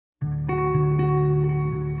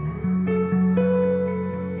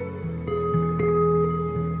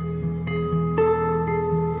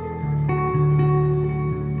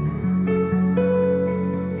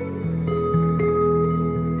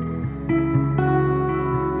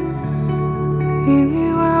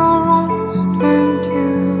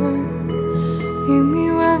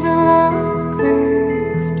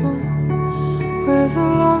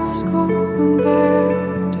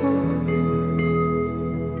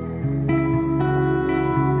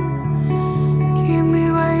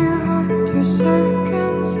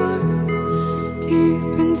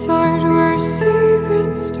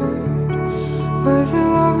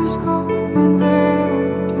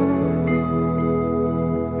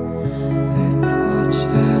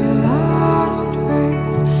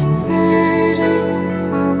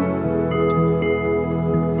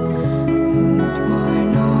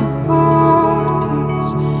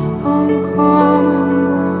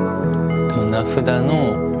札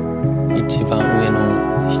の一番上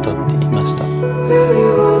の人って言いました。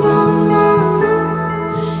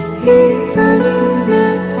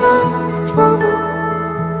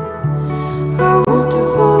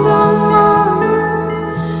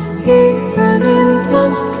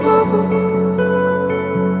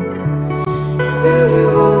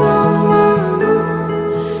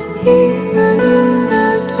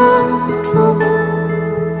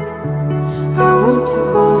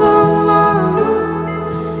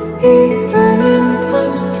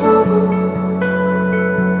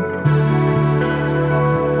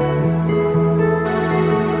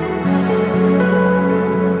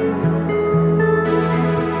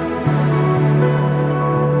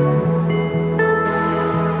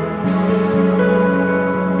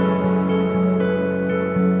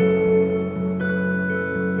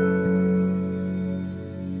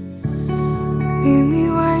Meet me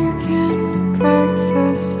where you can't break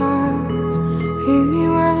the silence. Meet me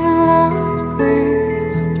where the light gray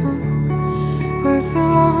gets dark, where the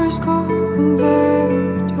lovers go when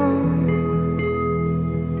they're tired.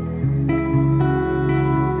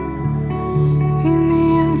 Meet me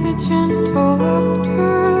in the gentle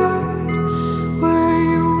afterlight, where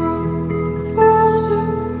your world falls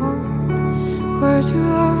apart, where two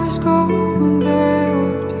lovers go when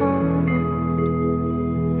they're tired.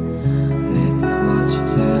 Let's watch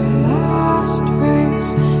the last rays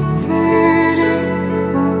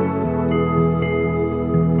fading out,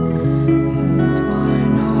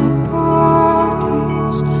 entwine our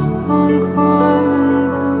bodies on common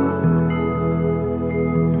ground.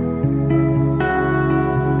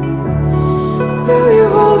 Will you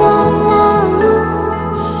hold on, my love,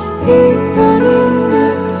 even in a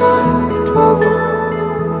time of trouble?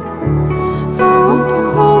 I want to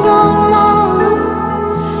hold on, my love,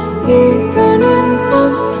 even in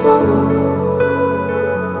times of trouble.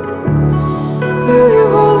 Will you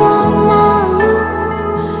hold on, my love,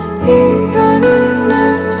 even in a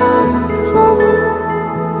time of trouble?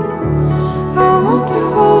 I want to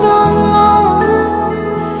hold on, my love,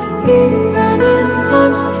 even in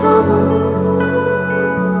times of trouble.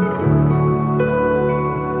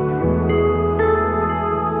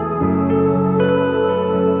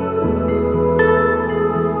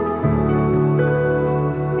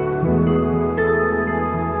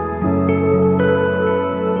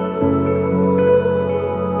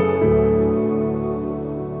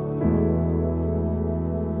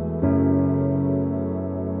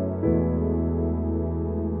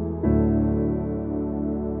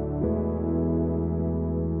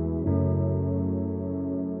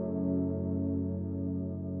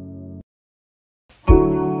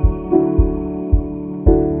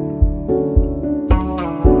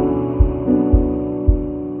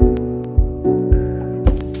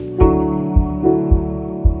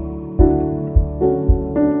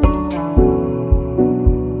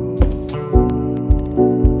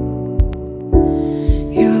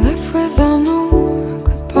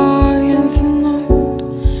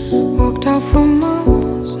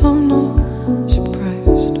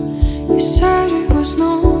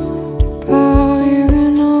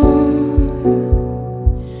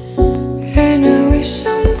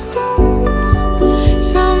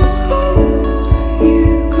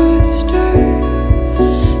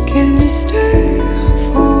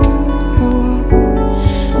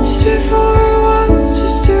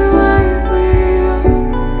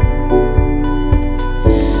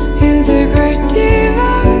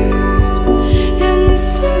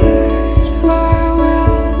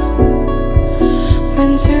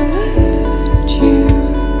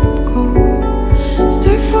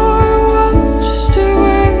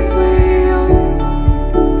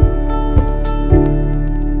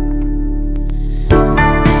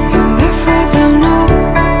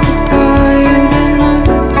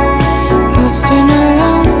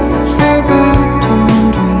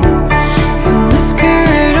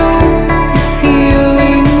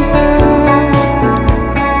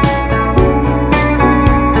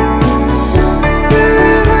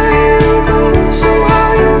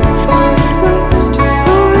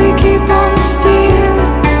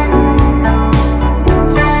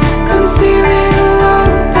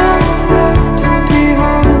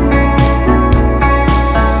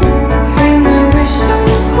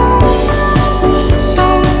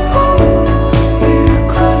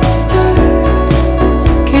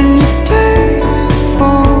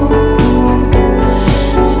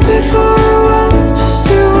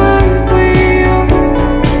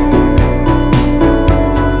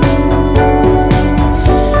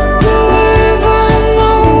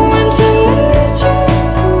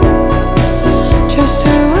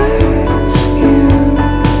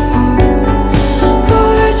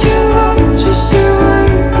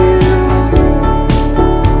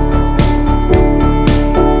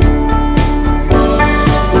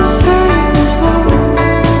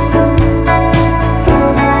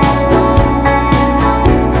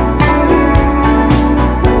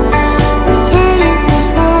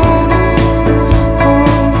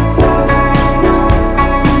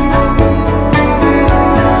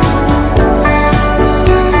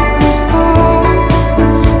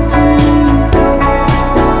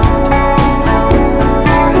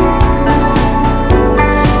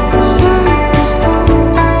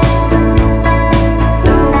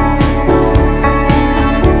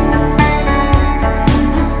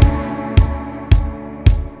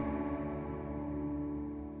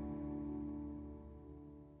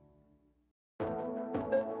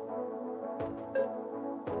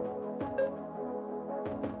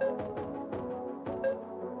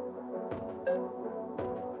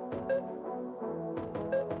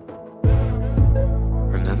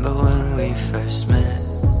 we first met,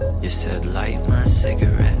 you said light my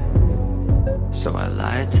cigarette. So I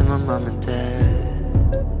lied to my mom and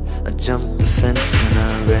dad. I jumped the fence and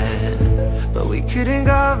I ran, but we couldn't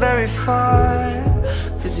go very far,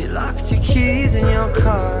 cause you locked your keys in your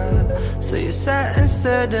car. So you sat and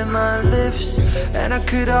stared at my lips, and I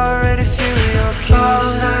could already feel your kiss. All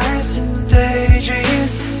nights,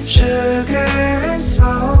 daydreams, sugar and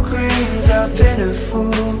smoke rings. I've been a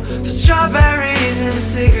fool for strawberries and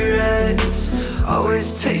cigarettes.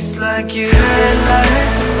 Always taste like you.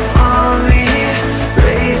 Headlights on me,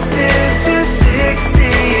 racing through 16.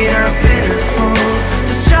 I've been a fool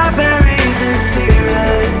for strawberries and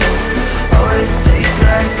cigarettes. Always taste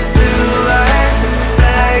like blue eyes,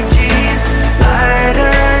 black jeans,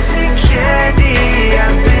 lighters and candy.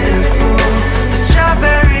 I've been a fool for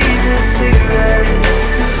strawberries and cigarettes.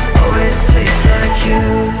 Always taste like you.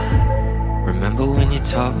 Remember when you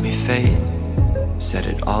taught me fate? Said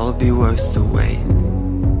it'd all be worth the wait.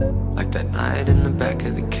 Like that night in the back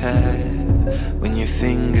of the cab, when your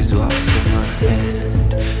fingers walked in my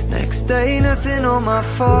hand. Next day, nothing on my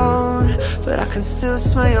phone, but I can still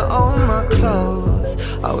smell you on my clothes.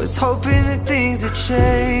 I was hoping that things had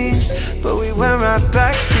changed, but we went right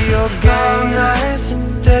back to your games. Nights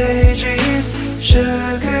and daydreams,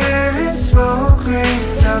 sugar and smoke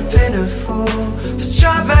rings. I've been a fool for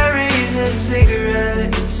strawberries and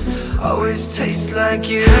cigarettes. Always taste like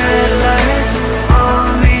you. Headlights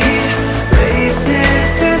on me,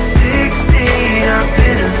 racing through 16. I've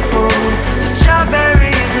been a fool for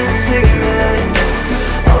strawberries and cigarettes.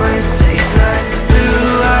 Always taste like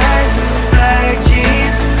blue eyes, black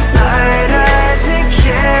jeans, lighters and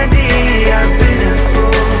candy. I've been a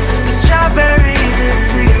fool for strawberries and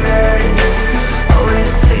cigarettes. Always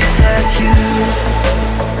taste like you.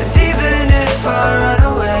 And even if I run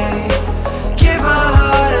away, give my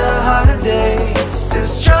heart a holiday. Still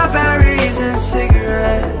strawberries and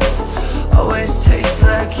cigarettes. Always taste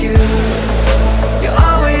like you. You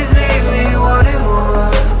always leave me wanting more.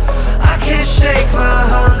 I can't shake my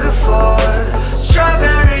hunger for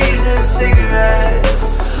strawberries and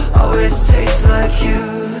cigarettes. Always taste like you.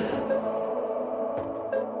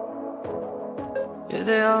 Yeah,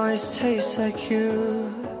 they always taste like you.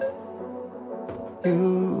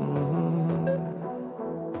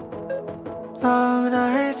 Long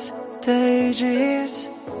nights, daydreams,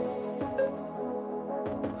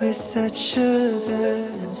 with that sugar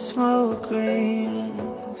and smoke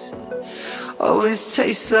rings. Always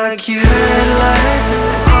tastes like you. Headlights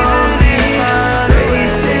on me,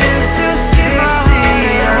 racing through 16.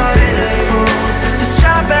 I've been a fool to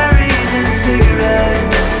strawberries and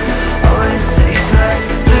cigarettes. Always tastes like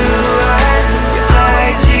blue eyes,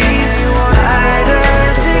 black jeans,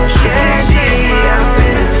 lighters and candy. I've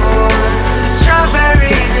been a fool for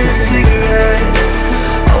strawberries and cigarettes.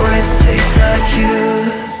 Always tastes like you.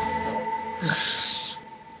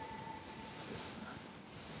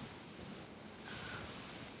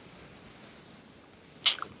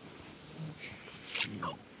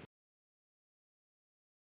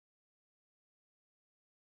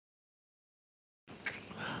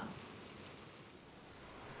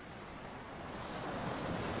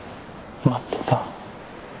待ってた。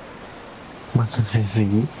待たせす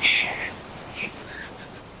ぎ。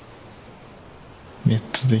やっ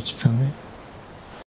とできたね。